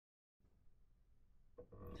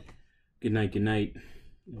Good night, good night.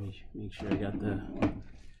 Let me make sure I got the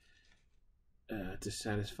to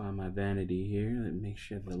satisfy my vanity here. Let me make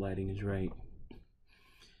sure the lighting is right.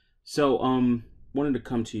 So, wanted to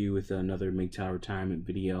come to you with another MGTOW retirement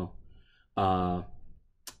video. Give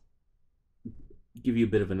you a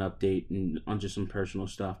bit of an update on just some personal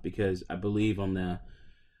stuff, because I believe on the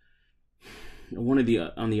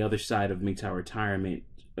on the other side of MGTOW retirement,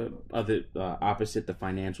 opposite the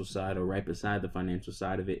financial side, or right beside the financial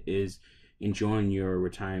side of it, is enjoying your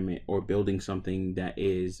retirement or building something that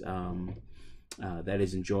is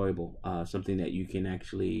enjoyable, something that you can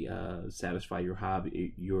actually satisfy your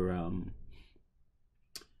hobby, your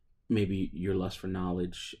maybe your lust for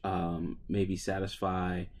knowledge, maybe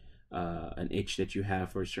satisfy an itch that you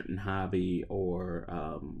have for a certain hobby, or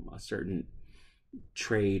a certain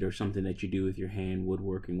trade, or something that you do with your hand,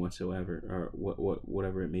 woodworking whatsoever, or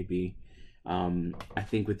whatever it may be. I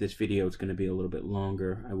think with this video it's going to be a little bit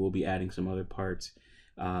longer. I will be adding some other parts.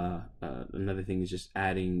 Another thing is just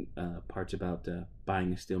adding parts about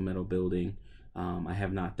buying a steel metal building. I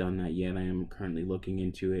have not done that yet. I am currently looking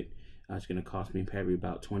into it. It's going to cost me probably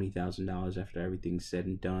about $20,000 after everything's said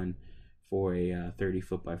and done, for a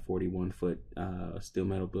 30-foot by 41-foot steel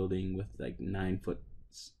metal building with like 9-foot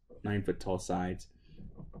tall sides,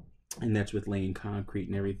 and that's with laying concrete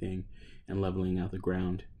and everything and leveling out the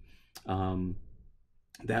ground.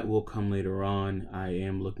 That will come later on. I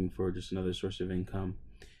am looking for just another source of income.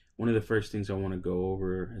 One of the first things I want to go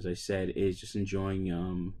over, as I said, is just enjoying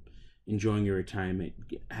your retirement,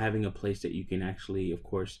 having a place that you can actually, of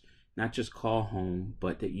course, not just call home,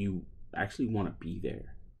 but that you actually want to be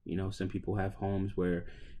there. You know, some people have homes where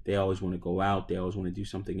they always want to go out, they always want to do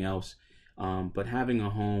something else. But having a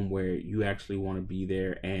home where you actually want to be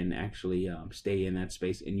there and actually stay in that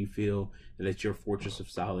space, and you feel that it's your fortress of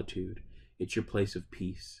solitude, it's your place of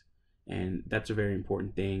peace. And that's a very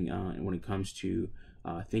important thing when it comes to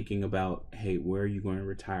thinking about, hey, where are you going to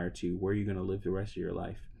retire to? Where are you going to live the rest of your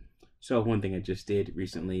life? So one thing I just did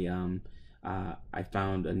recently, I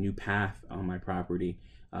found a new path on my property.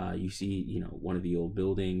 You see, one of the old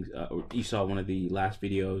buildings, or you saw one of the last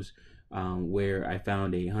videos where I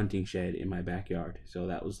found a hunting shed in my backyard. So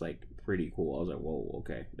that was like pretty cool. I was like, whoa,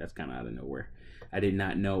 okay, that's kind of out of nowhere. I did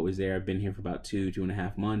not know it was there. I've been here for about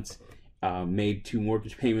 2.5 months. Made 2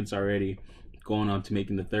 mortgage payments already, going on to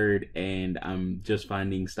making the 3rd, and I'm just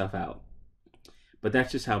finding stuff out. But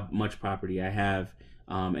that's just how much property I have,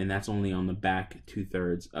 and that's only on the back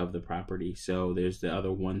 2/3 of the property. So there's the other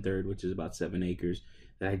 1/3, which is about 7 acres,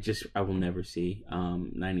 that I will never see,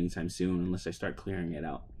 not anytime soon, unless I start clearing it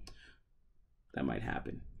out. That might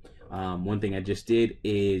happen. One thing I just did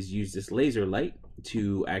is use this laser light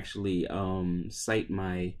to actually sight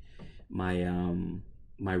my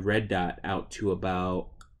red dot out to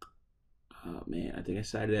about, I think I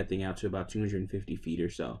sighted that thing out to about 250 feet or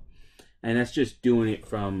so. And that's just doing it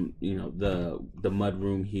from, the mud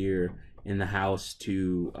room here in the house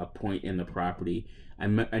to a point in the property. I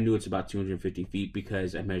knew it's about 250 feet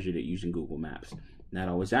because I measured it using Google Maps. Not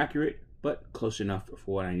always accurate, but close enough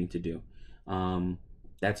for what I need to do.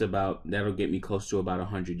 That'll get me close to about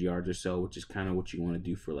 100 yards or so, which is kind of what you want to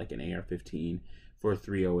do for like an AR-15. For a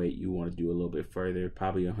 308, you want to do a little bit further,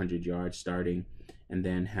 probably 100 yards starting, and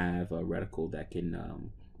then have a reticle that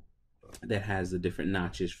can that has the different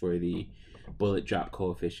notches for the bullet drop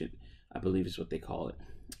coefficient, I believe is what they call it.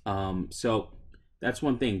 So that's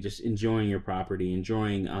one thing, just enjoying your property,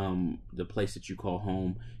 enjoying the place that you call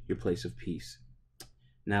home, your place of peace.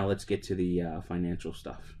 Now let's get to the financial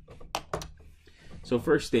stuff. So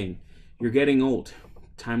first thing, you're getting old.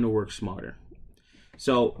 Time to work smarter.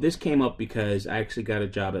 So this came up because I actually got a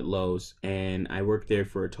job at Lowe's, and I worked there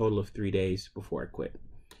for a total of 3 days before I quit.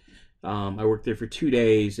 I worked there for 2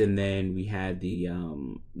 days, and then we had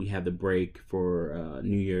the break for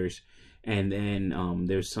New Year's, and then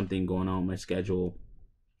there's something going on with my schedule,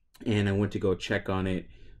 and I went to go check on it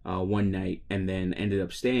one night, and then ended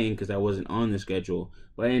up staying because I wasn't on the schedule.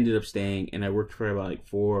 But I ended up staying, and I worked for about like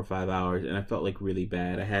 4 or 5 hours, and I felt like really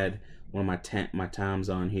bad. I had one of my Toms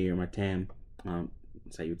on here, my tam.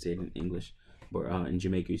 That's how you would say it in English, or in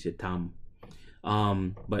Jamaica you said Tom.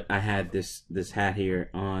 But I had this hat here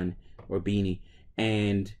on, or beanie,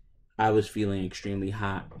 and I was feeling extremely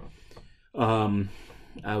hot.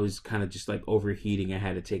 I was kind of just like overheating. I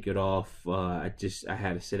had to take it off. I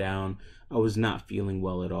had to sit down. I was not feeling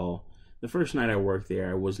well at all. The first night I worked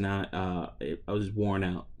there, I was not. I was worn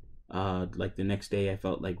out. Like the next day, I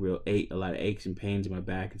felt like a lot of aches and pains in my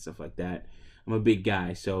back and stuff like that. I'm a big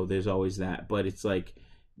guy, so there's always that. But it's like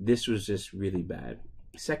this was just really bad.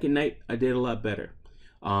 Second night, I did a lot better.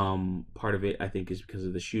 Part of it, I think, is because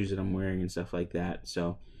of the shoes that I'm wearing and stuff like that.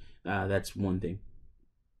 So That's one thing.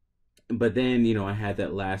 But then, I had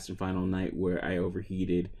that last and final night where I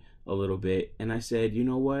overheated a little bit, and I said, you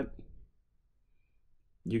know what?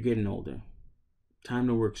 You're getting older. Time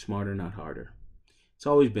to work smarter, not harder. It's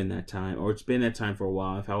always been that time, or it's been that time for a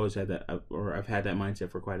while. I've always had that, or I've had that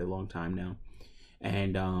mindset for quite a long time now.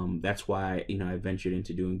 And that's why, I ventured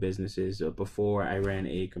into doing businesses. Before, I ran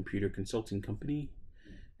a computer consulting company,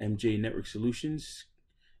 MJ Network Solutions.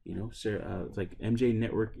 Like MJ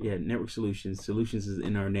Network, Network Solutions. Solutions is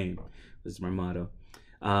in our name. This is my motto.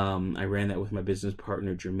 I ran that with my business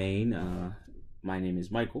partner, Jermaine. My name is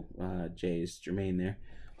Michael. Jay is Jermaine there.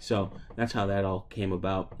 So that's how that all came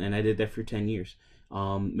about. And I did that for 10 years.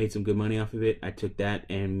 Made some good money off of it. I took that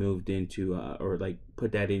and moved into,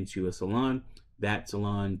 put that into a salon. That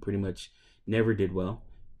salon pretty much never did well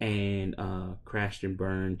and crashed and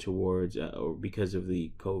burned towards, or because of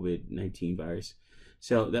the COVID-19 virus.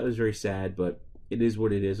 So that was very sad, but it is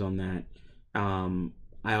what it is on that.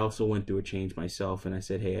 I also went through a change myself, and I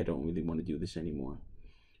said, hey, I don't really want to do this anymore.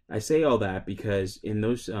 I say all that because in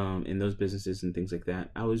those businesses and things like that,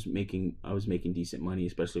 I was making decent money,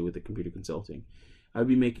 especially with the computer consulting. I'd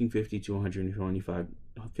be making $50 to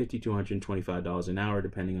 $125 an hour,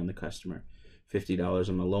 depending on the customer. $50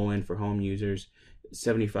 on the low end for home users,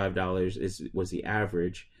 $75 was the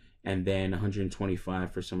average, and then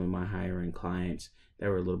 $125 for some of my higher end clients that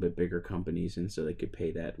were a little bit bigger companies, and so they could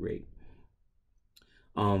pay that rate.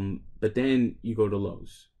 But then you go to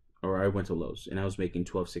Lowe's, or I went to Lowe's, and I was making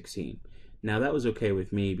 $12.16. Now that was okay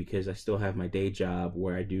with me because I still have my day job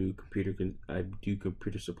where I do computer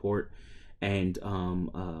support and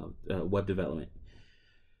web development.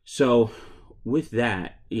 So with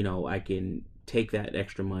that, I can take that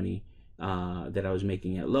extra money that I was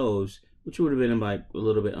making at Lowe's, which would have been like a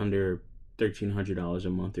little bit under $1,300 a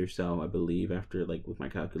month or so, I believe, after with my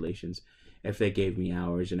calculations, if they gave me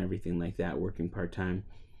hours and everything like that, working part-time.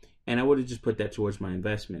 And I would have just put that towards my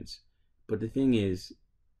investments. But the thing is,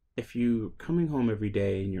 if you're coming home every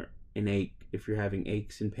day and if you're having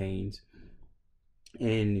aches and pains,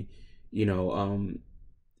 and you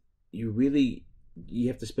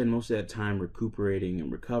have to spend most of that time recuperating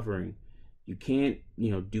and recovering. You can't,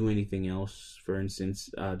 do anything else. For instance,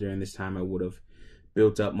 during this time, I would have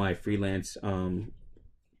built up my freelance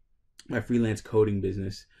coding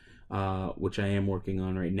business, which I am working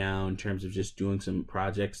on right now in terms of just doing some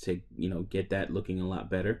projects to, get that looking a lot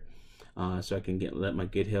better. So I can make my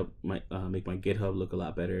GitHub look a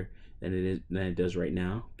lot better than it does right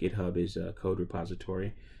now. GitHub is a code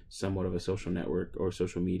repository, somewhat of a social network or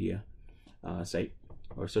social media site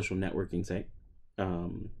or social networking site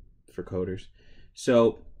for coders.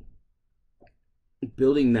 So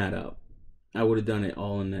building that up, I would have done it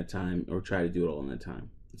all in that time, or try to do it all in that time.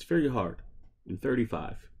 It's very hard. I'm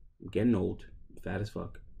 35. I'm getting old, fat as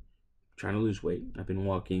fuck. I'm trying to lose weight. I've been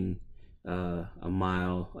walking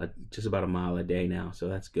just about a mile a day now, so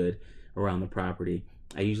that's good around the property.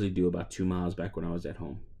 I usually do about 2 miles back when I was at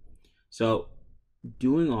home. So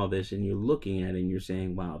doing all this, and you're looking at it and you're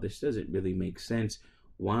saying, wow, this doesn't really make sense.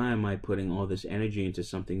 Why am I putting all this energy into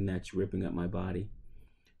something that's ripping up my body?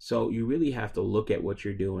 So you really have to look at what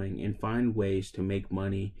you're doing and find ways to make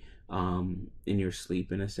money in your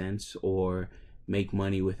sleep, in a sense, or make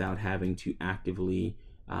money without having to actively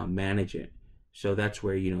manage it. So that's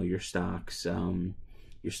where your stocks and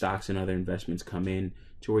other investments come in,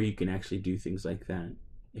 to where you can actually do things like that.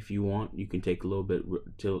 If you want, you can take a little bit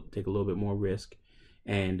more risk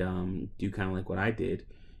and do kind of like what I did.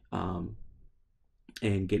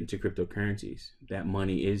 And get into cryptocurrencies. That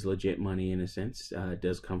money is legit money in a sense. It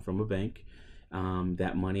does come from a bank.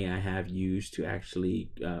 That money I have used to actually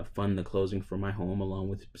fund the closing for my home, along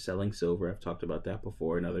with selling silver. I've talked about that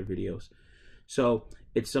before in other videos. So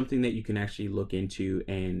it's something that you can actually look into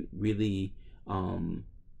and really,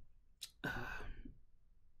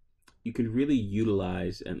 you can really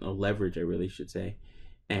utilize and leverage, I really should say,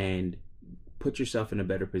 and put yourself in a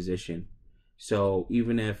better position. So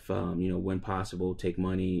even if, when possible, take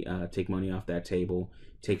money off that table,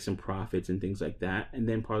 take some profits and things like that, and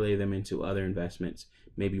then parlay them into other investments,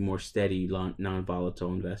 maybe more steady,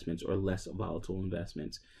 non-volatile investments or less volatile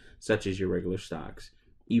investments, such as your regular stocks.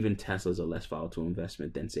 Even Tesla's a less volatile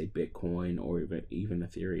investment than, say, Bitcoin or even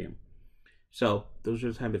Ethereum. So those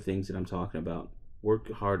are the type of things that I'm talking about.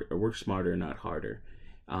 Work smarter, not harder.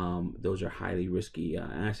 Those are highly risky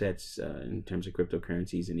assets in terms of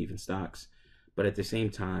cryptocurrencies and even stocks. But at the same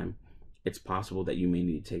time, it's possible that you may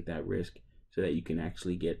need to take that risk so that you can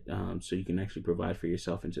actually provide for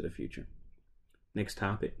yourself into the future. Next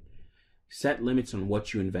topic: set limits on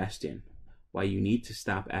what you invest in. Why you need to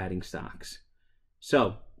stop adding stocks.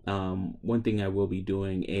 So One thing I will be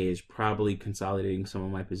doing is probably consolidating some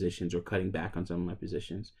of my positions or cutting back on some of my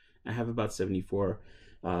positions. I have about 74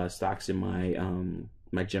 stocks in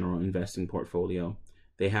my general investing portfolio.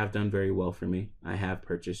 They have done very well for me. I have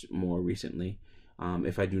purchased more recently.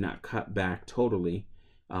 If I do not cut back totally,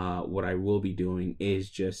 what I will be doing is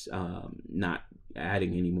just not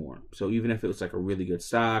adding anymore. So even if it was like a really good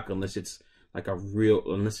stock, unless it's like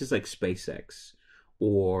unless it's like SpaceX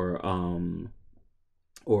or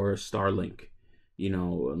Starlink,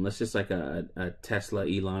 unless it's like a Tesla,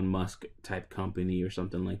 Elon Musk type company or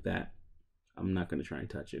something like that, I'm not going to try and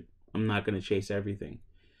touch it. I'm not going to chase everything.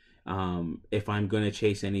 If I'm going to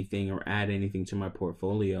chase anything or add anything to my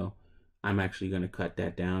portfolio, I'm actually going to cut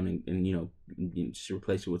that down and just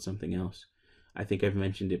replace it with something else. I think I've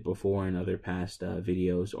mentioned it before in other past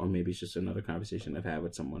videos, or maybe it's just another conversation I've had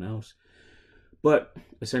with someone else. But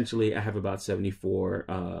essentially, I have about 74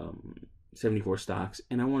 stocks,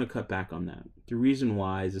 and I want to cut back on that. The reason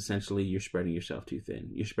why is essentially you're spreading yourself too thin.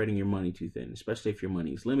 You're spreading your money too thin, especially if your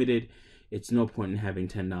money is limited. It's no point in having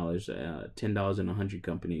 $10 in 100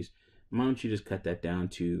 companies. Why don't you just cut that down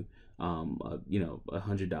to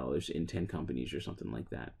 $100 in 10 companies or something like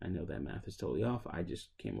that? I know that math is totally off. I just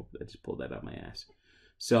pulled that out my ass.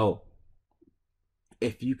 So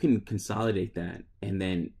if you can consolidate that and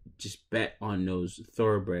then just bet on those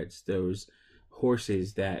thoroughbreds, those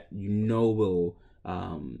horses that will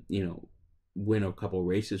win a couple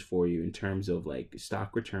races for you in terms of like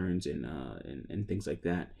stock returns and things like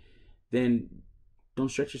that, then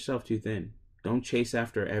don't stretch yourself too thin. Don't chase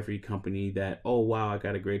after every company that, oh wow, I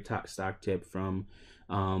got a great stock tip from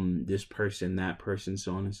this person, that person,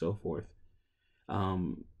 so on and so forth.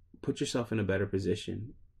 Put yourself in a better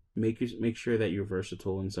position. Make sure that you're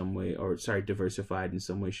versatile in some way, diversified in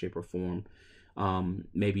some way, shape, or form.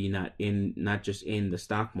 Maybe not just in the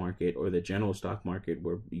stock market or the general stock market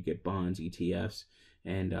where you get bonds, ETFs,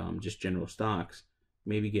 and just general stocks.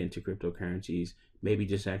 Maybe get into cryptocurrencies. Maybe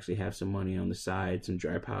just actually have some money on the side, some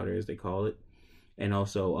dry powder as they call it, and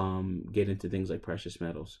also get into things like precious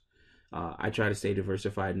metals. I try to stay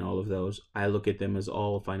diversified in all of those. I look at them as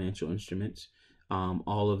all financial instruments.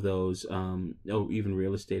 All of those, even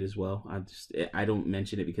real estate as well. I don't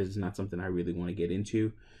mention it because it's not something I really want to get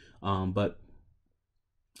into. But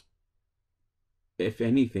if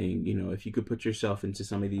anything, if you could put yourself into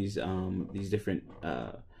some of these different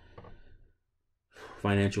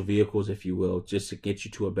financial vehicles, if you will, just to get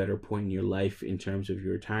you to a better point in your life in terms of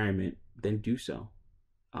your retirement, then do so.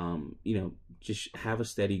 Just have a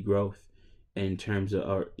steady growth in terms of,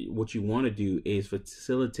 or what you want to do is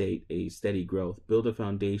facilitate a steady growth, build a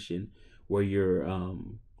foundation where your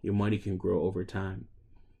money can grow over time.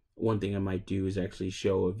 One thing I might do is actually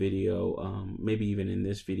show a video, maybe even in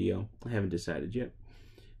this video, I haven't decided yet,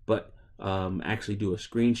 but actually do a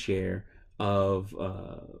screen share of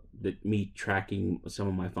me tracking some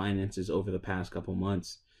of my finances over the past couple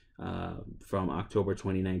months, from October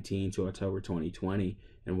 2019 to October 2020,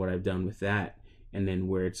 and what I've done with that, and then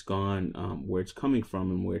where it's gone, where it's coming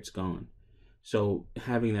from, and where it's gone. So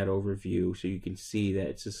having that overview so you can see that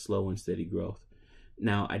it's a slow and steady growth.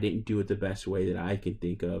 Now, I didn't do it the best way that I can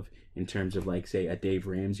think of in terms of, like, say, a Dave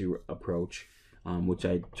Ramsey approach, which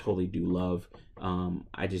I totally do love.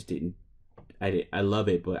 I just didn't. I love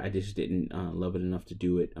it, but I just didn't love it enough to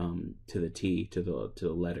do it to the T, to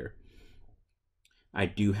the letter. I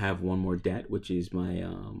do have one more debt, which is my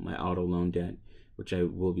auto loan debt, which I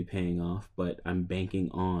will be paying off, but I'm banking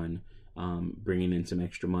on bringing in some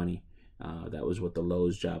extra money. That was what the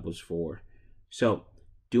Lowe's job was for. So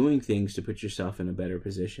doing things to put yourself in a better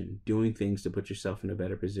position, doing things to put yourself in a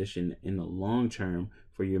better position in the long term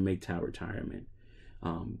for your MGTOW retirement,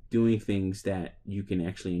 doing things that you can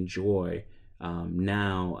actually enjoy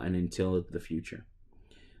now and until the future.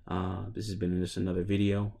 This has been just another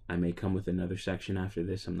video. I may come with another section after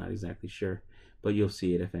this. I'm not exactly sure, but you'll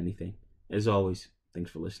see it if anything. As always,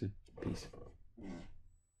 thanks for listening. Peace.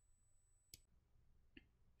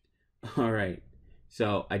 All right.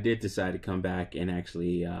 So I did decide to come back and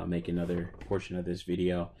actually make another portion of this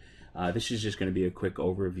video. This is just going to be a quick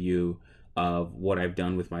overview of what I've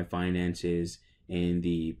done with my finances in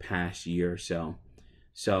the past year or so.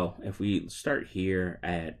 So if we start here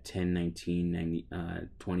at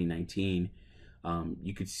 10/19/2019,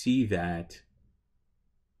 you could see that.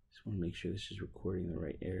 Just want to make sure this is recording the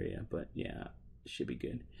right area, but yeah, it should be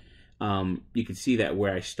good. You can see that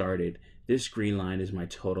where I started, this green line is my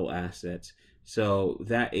total assets. So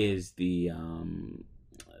that is the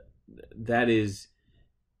that is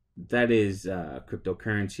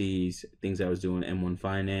cryptocurrencies, things I was doing, M1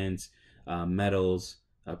 Finance, metals,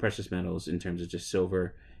 precious metals in terms of just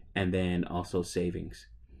silver, and then also savings.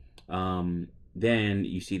 Then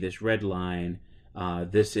you see this red line.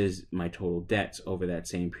 This is my total debts over that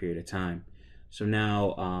same period of time. So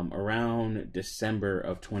now, around December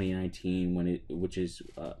of 2019,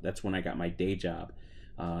 that's when I got my day job.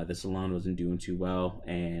 The salon wasn't doing too well,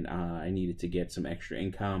 and I needed to get some extra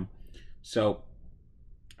income. So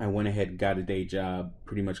I went ahead and got a day job,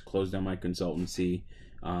 pretty much closed down my consultancy.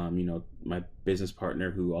 My business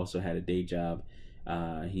partner, who also had a day job,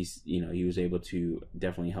 he was able to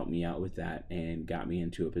definitely help me out with that and got me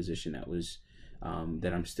into a position that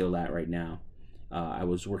I'm still at right now. I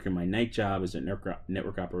was working my night job as a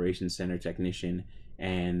network operations center technician,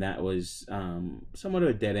 and that was somewhat of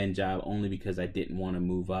a dead-end job, only because I didn't want to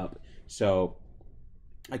move up. So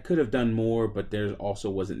I could have done more, but there also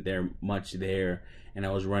wasn't much there, and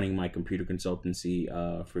I was running my computer consultancy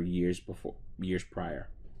for years prior.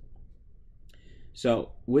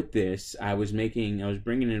 So with this, I was bringing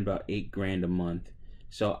in about $8,000 a month.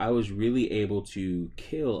 So I was really able to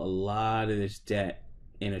kill a lot of this debt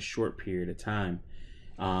in a short period of time.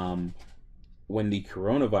 When the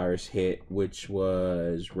coronavirus hit, which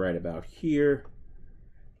was right about here,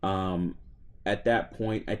 at that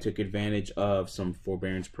point, I took advantage of some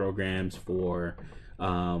forbearance programs for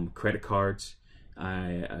credit cards.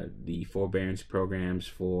 The forbearance programs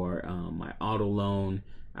for my auto loan,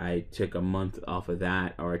 I took a month off of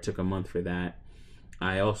that, or I took a month for that.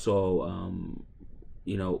 I also,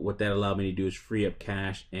 what that allowed me to do is free up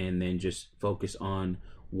cash and then just focus on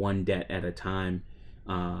one debt at a time.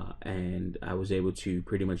 And I was able to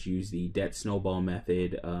pretty much use the debt snowball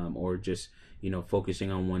method, or just,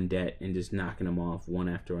 focusing on one debt and just knocking them off one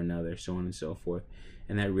after another, so on and so forth.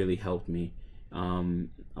 And that really helped me a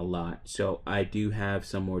lot. So I do have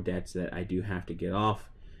some more debts that I do have to get off.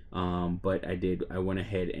 But I went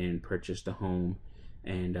ahead and purchased a home,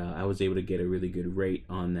 and I was able to get a really good rate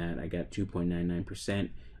on that. I got 2.99%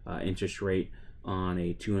 interest rate on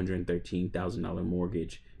a $213,000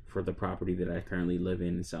 mortgage for the property that I currently live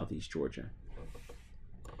in Southeast Georgia.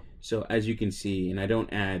 So as you can see, and I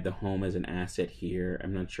don't add the home as an asset here.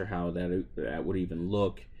 I'm not sure how that would even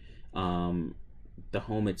look. The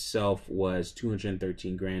home itself was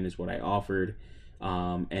 $213,000 is what I offered.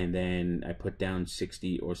 And then I put down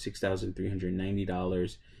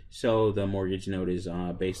 $6,390. So the mortgage note is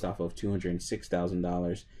based off of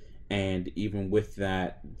 $206,000. And even with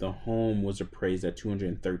that, the home was appraised at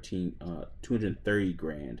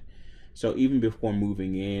 $230,000. So even before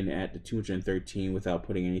moving in at the 213 without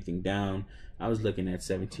putting anything down, I was looking at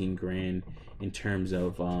 $17,000 in terms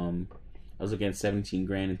of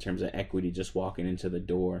equity just walking into the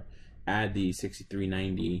door. Add the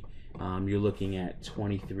 $6,390, you're looking at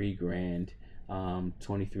 $23,000,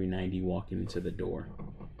 $23,990 walking into the door,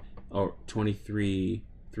 or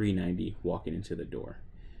 $23,390 walking into the door.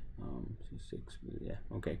 Yeah,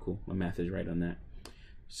 okay, cool. My math is right on that.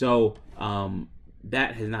 So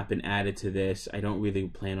that has not been added to this. I don't really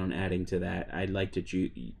plan on adding to that. I like to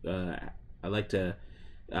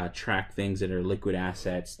track things that are liquid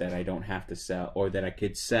assets that I don't have to sell, or that I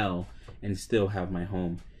could sell and still have my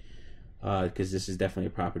home. Because this is definitely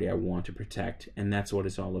a property I want to protect, and that's what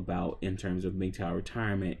it's all about in terms of MGTOW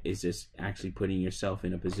retirement, is just actually putting yourself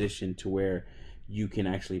in a position to where you can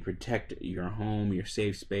actually protect your home, your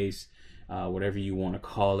safe space, whatever you want to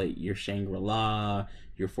call it, your Shangri-La,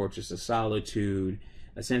 your fortress of solitude,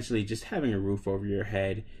 essentially just having a roof over your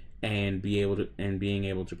head and being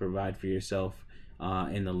able to provide for yourself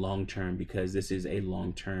in the long term, because this is a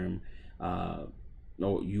long term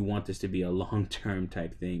you want this to be a long-term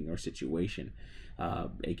type thing or situation,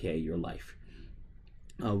 aka your life.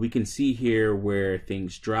 We can see here where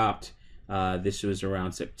things dropped. This was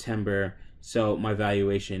around September. So my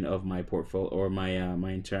valuation of my portfolio, or my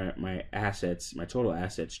total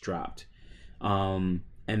assets dropped. And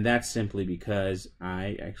that's simply because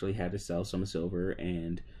I actually had to sell some silver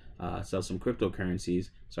and sell some cryptocurrencies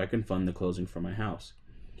so I can fund the closing for my house.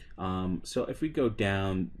 So if we go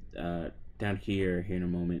down here in a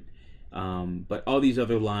moment, but all these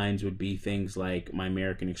other lines would be things like my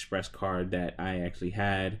American Express card that I actually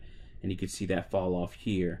had, and you could see that fall off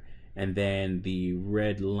here. And then the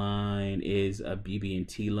red line is a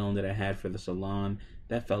BB&T loan that I had for the salon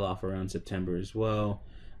that fell off around September as well.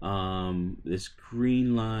 This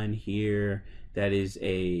green line here, that is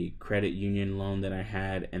a credit union loan that I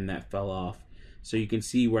had, and that fell off. So you can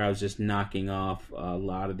see where I was just knocking off a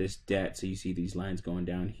lot of this debt. So you see these lines going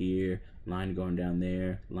down here, line going down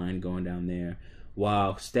there, line going down there,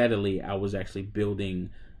 while steadily I was actually building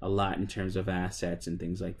a lot in terms of assets and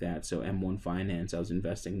things like that. So M1 Finance, I was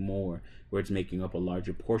investing more, where it's making up a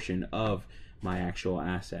larger portion of my actual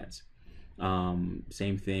assets.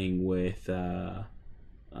 Same thing with the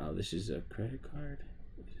This is a credit card.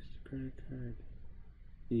 Is this a credit card?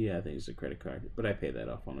 Yeah, I think it's a credit card, but I pay that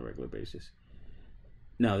off on a regular basis.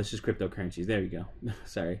 No, this is cryptocurrencies. There we go.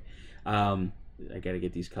 Sorry. I got to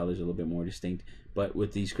get these colors a little bit more distinct. But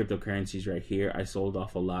with these cryptocurrencies right here, I sold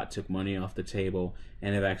off a lot, took money off the table,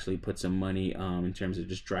 and have actually put some money in terms of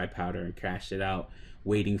just dry powder and cashed it out,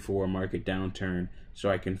 waiting for a market downturn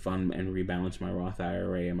so I can fund and rebalance my Roth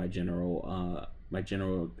IRA and my general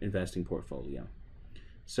investing portfolio.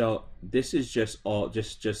 So this is just all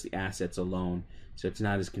just the assets alone. So it's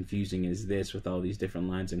not as confusing as this with all these different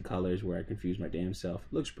lines and colors where I confuse my damn self.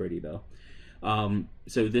 Looks pretty though.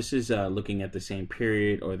 So this is looking at the same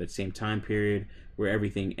period or the same time period where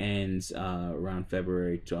everything ends around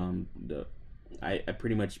February. To, I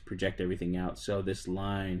pretty much project everything out. So this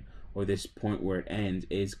line or this point where it ends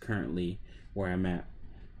is currently where I'm at.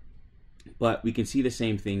 But we can see the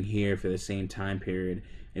same thing here for the same time period,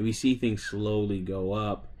 and we see things slowly go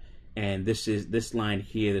up. And this line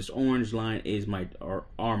here, this orange line is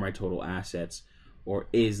are my total assets, or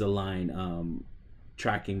is the line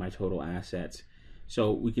tracking my total assets.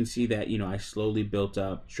 So we can see that, you know, I slowly built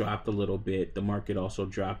up, dropped a little bit. The market also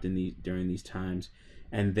dropped during these times,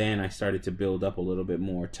 and then I started to build up a little bit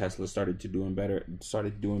more. Tesla started doing better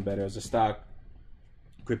as a stock.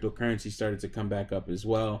 Cryptocurrency started to come back up as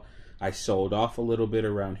well. I sold off a little bit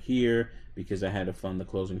around here because I had to fund the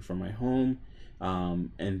closing for my home.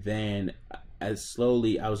 And then as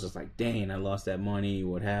slowly, I was just like, dang, I lost that money,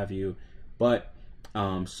 what have you. But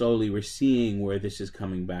slowly we're seeing where this is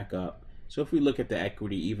coming back up. So if we look at the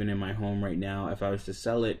equity, even in my home right now, if I was to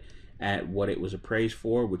sell it at what it was appraised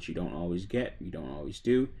for, which you don't always get, you don't always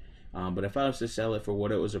do. But if I was to sell it for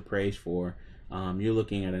what it was appraised for, you're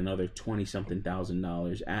looking at another $20-something thousand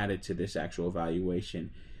added to this actual valuation.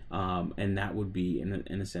 And that would be,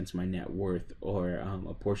 in a sense, my net worth, or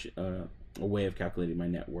a portion, a way of calculating my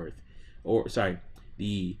net worth, or sorry,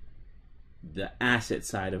 the asset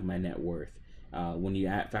side of my net worth. When you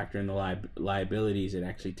factor in the liabilities, it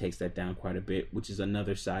actually takes that down quite a bit, which is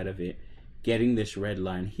another side of it, getting this red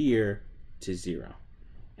line here to zero.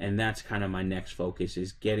 And that's kind of my next focus,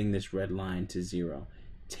 is getting this red line to zero,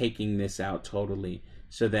 taking this out totally,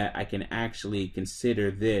 so that I can actually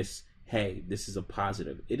consider this, hey, this is a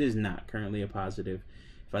positive. It is not currently a positive.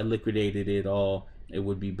 If I liquidated it all, it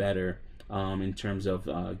would be better in terms of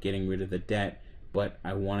getting rid of the debt. But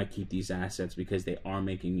I want to keep these assets because they are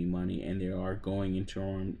making me money, and they are going into,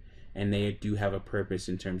 and they do have a purpose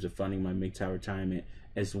in terms of funding my MGTOW retirement,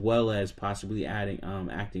 as well as possibly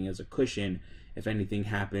acting as a cushion if anything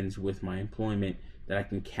happens with my employment, that I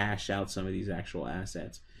can cash out some of these actual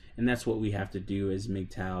assets. And that's what we have to do as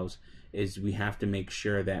MGTOWs, is we have to make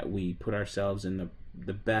sure that we put ourselves in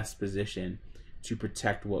the best position to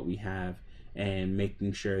protect what we have, and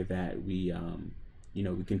making sure that we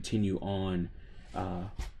we continue on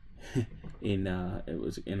in our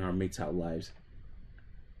MGTOW lives.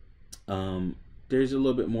 There's a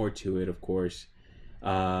little bit more to it, of course.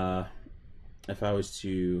 If I was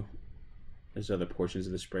to, there's other portions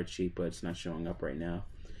of the spreadsheet, but it's not showing up right now.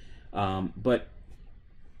 But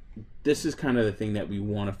this is kind of the thing that we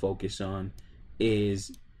want to focus on,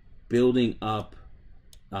 is building up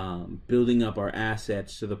our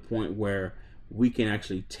assets to the point where we can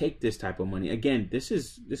actually take this type of money. Again, this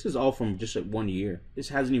is all from just like 1 year. This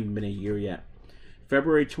hasn't even been a year yet.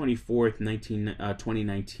 February 24th,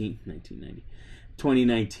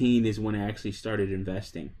 2019 is when I actually started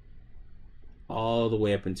investing, all the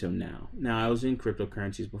way up until now. Now, I was in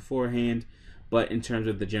cryptocurrencies beforehand, but in terms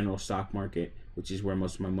of the general stock market, which is where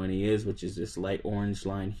most of my money is, which is this light orange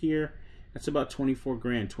line here, that's about 24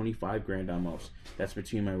 grand, 25 grand almost. That's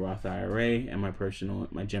between my Roth IRA and my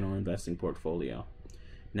general investing portfolio.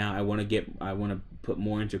 Now I want to put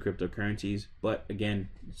more into cryptocurrencies, but again,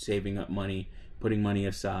 saving up money, putting money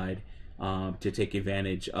aside to take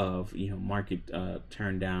advantage of market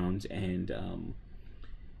turn downs, and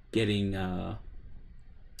getting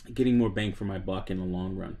more bang for my buck in the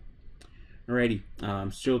long run. Alrighty, I'm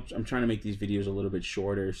trying to make these videos a little bit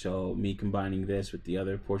shorter, so me combining this with the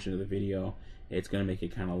other portion of the video, it's going to make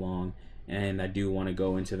it kind of long. And I do want to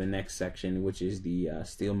go into the next section, which is the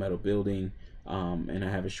steel metal building, and I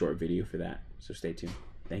have a short video for that, so stay tuned.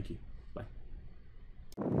 Thank you. Bye.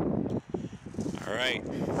 Alright,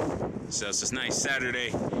 so it's this nice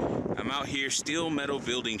Saturday. I'm out here steel metal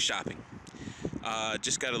building shopping.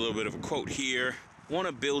 Just got a little bit of a quote here. Want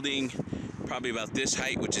a building probably about this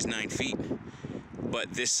height, which is 9 feet,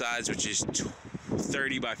 but this size, which is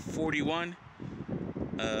 30 by 41.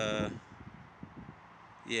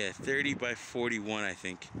 Yeah, 30 by 41, I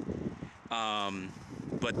think.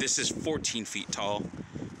 But this is 14 feet tall.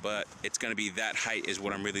 but it's gonna be that height is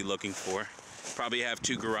what I'm really looking for. Probably have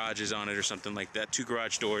 2 garages on it or something like that, 2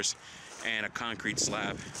 garage doors and a concrete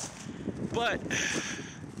slab. But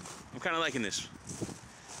I'm kind of liking this.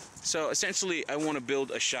 So essentially I want to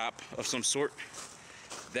build a shop of some sort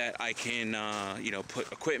that I can you know,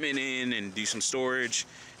 put equipment in and do some storage,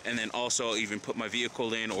 and then also even put my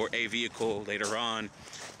vehicle in, or a vehicle later on,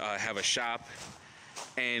 have a shop.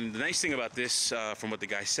 And the nice thing about this, from what the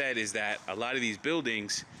guy said, is that a lot of these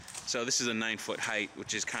buildings, so this is a 9-foot height,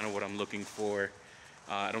 which is kind of what I'm looking for.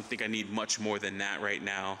 I don't think I need much more than that right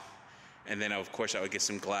now. And then of course I would get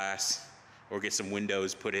some glass or get some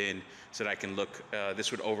windows put in so that I can look,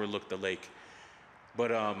 this would overlook the lake.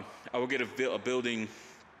 But I will get a building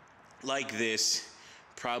like this,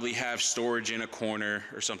 probably have storage in a corner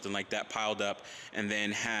or something like that piled up, and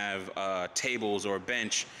then have tables or a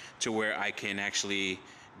bench to where I can actually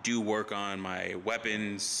do work on my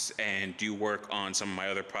weapons and do work on some of my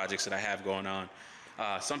other projects that I have going on.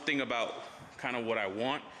 Something about kind of what I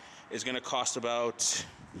want is gonna cost about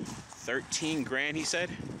 13 grand, he said.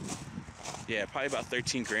 Yeah, probably about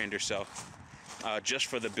 13 grand or so, just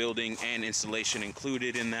for the building and installation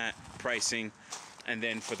included in that pricing. And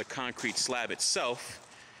then for the concrete slab itself,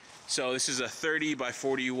 so this is a 30 by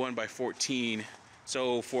 41 by 14.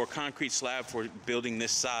 So for a concrete slab for building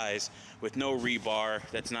this size with no rebar,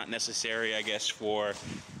 that's not necessary, I guess, for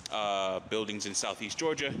buildings in Southeast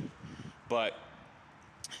Georgia. But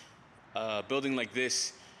building like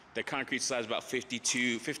this, the concrete slab is about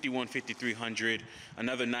 5,300,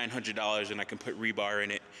 another $900, and I can put rebar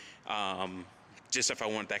in it, just if I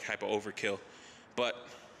want that type of overkill. But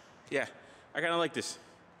yeah, I kind of like this.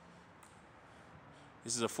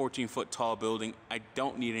 This is a 14-foot tall building. I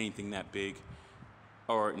don't need anything that big,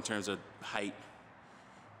 or in terms of height,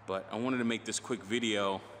 but I wanted to make this quick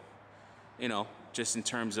video, you know, just in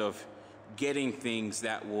terms of getting things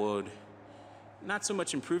that would not so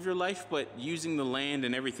much improve your life, but using the land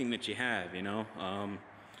and everything that you have, you know.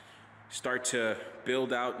 Start to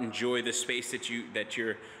build out, enjoy the space that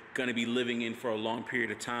you're gonna be living in for a long period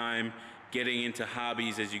of time, getting into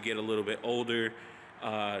hobbies as you get a little bit older.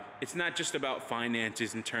 It's not just about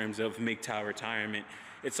finances in terms of MGTOW retirement.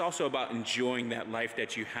 It's also about enjoying that life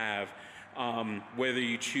that you have, whether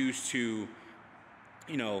you choose to,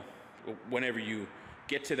 you know, whenever you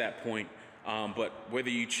get to that point, but whether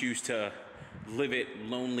you choose to live it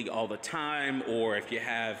lonely all the time, or if you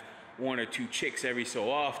have 1 or 2 chicks every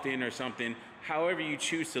so often or something, however you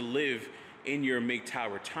choose to live in your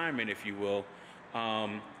MGTOW retirement, if you will,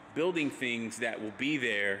 building things that will be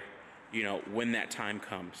there, you know, when that time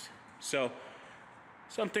comes. So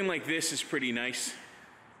something like this is pretty nice.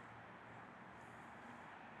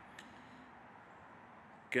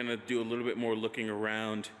 Gonna do a little bit more looking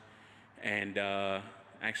around and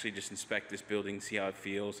actually just inspect this building, see how it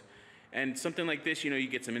feels. And something like this, you know, you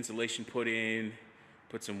get some insulation put in,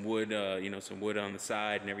 put some wood, you know, some wood on the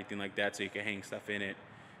side and everything like that, so you can hang stuff in it.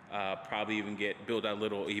 Probably even build out a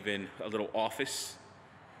little office,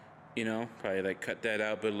 you know, probably like cut that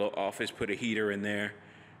out, build a little office, put a heater in there,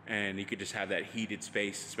 and you could just have that heated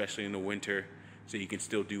space, especially in the winter, so you can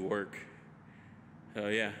still do work. So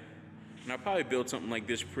yeah, and I'll probably build something like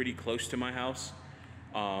this pretty close to my house.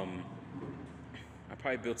 I'll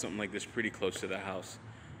probably build something like this pretty close to the house,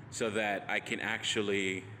 so that I can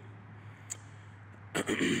actually,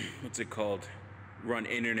 what's it called, run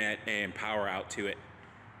internet and power out to it.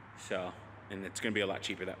 So, and it's gonna be a lot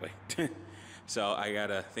cheaper that way. So I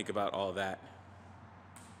gotta think about all that.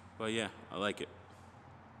 But yeah, I like it.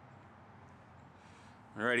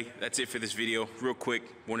 Alrighty, that's it for this video. Real quick,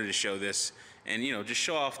 wanted to show this and, you know, just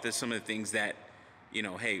show off some of the things that, you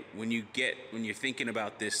know, hey, when you're thinking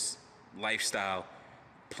about this lifestyle,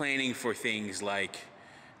 planning for things like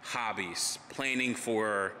hobbies, planning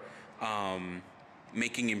for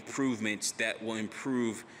making improvements that will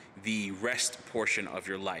improve the rest portion of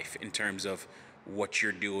your life in terms of what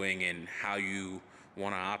you're doing and how you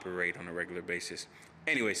want to operate on a regular basis.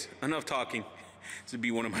 Anyways, enough talking. This would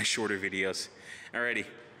be one of my shorter videos. Alrighty,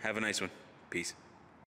 have a nice one. Peace.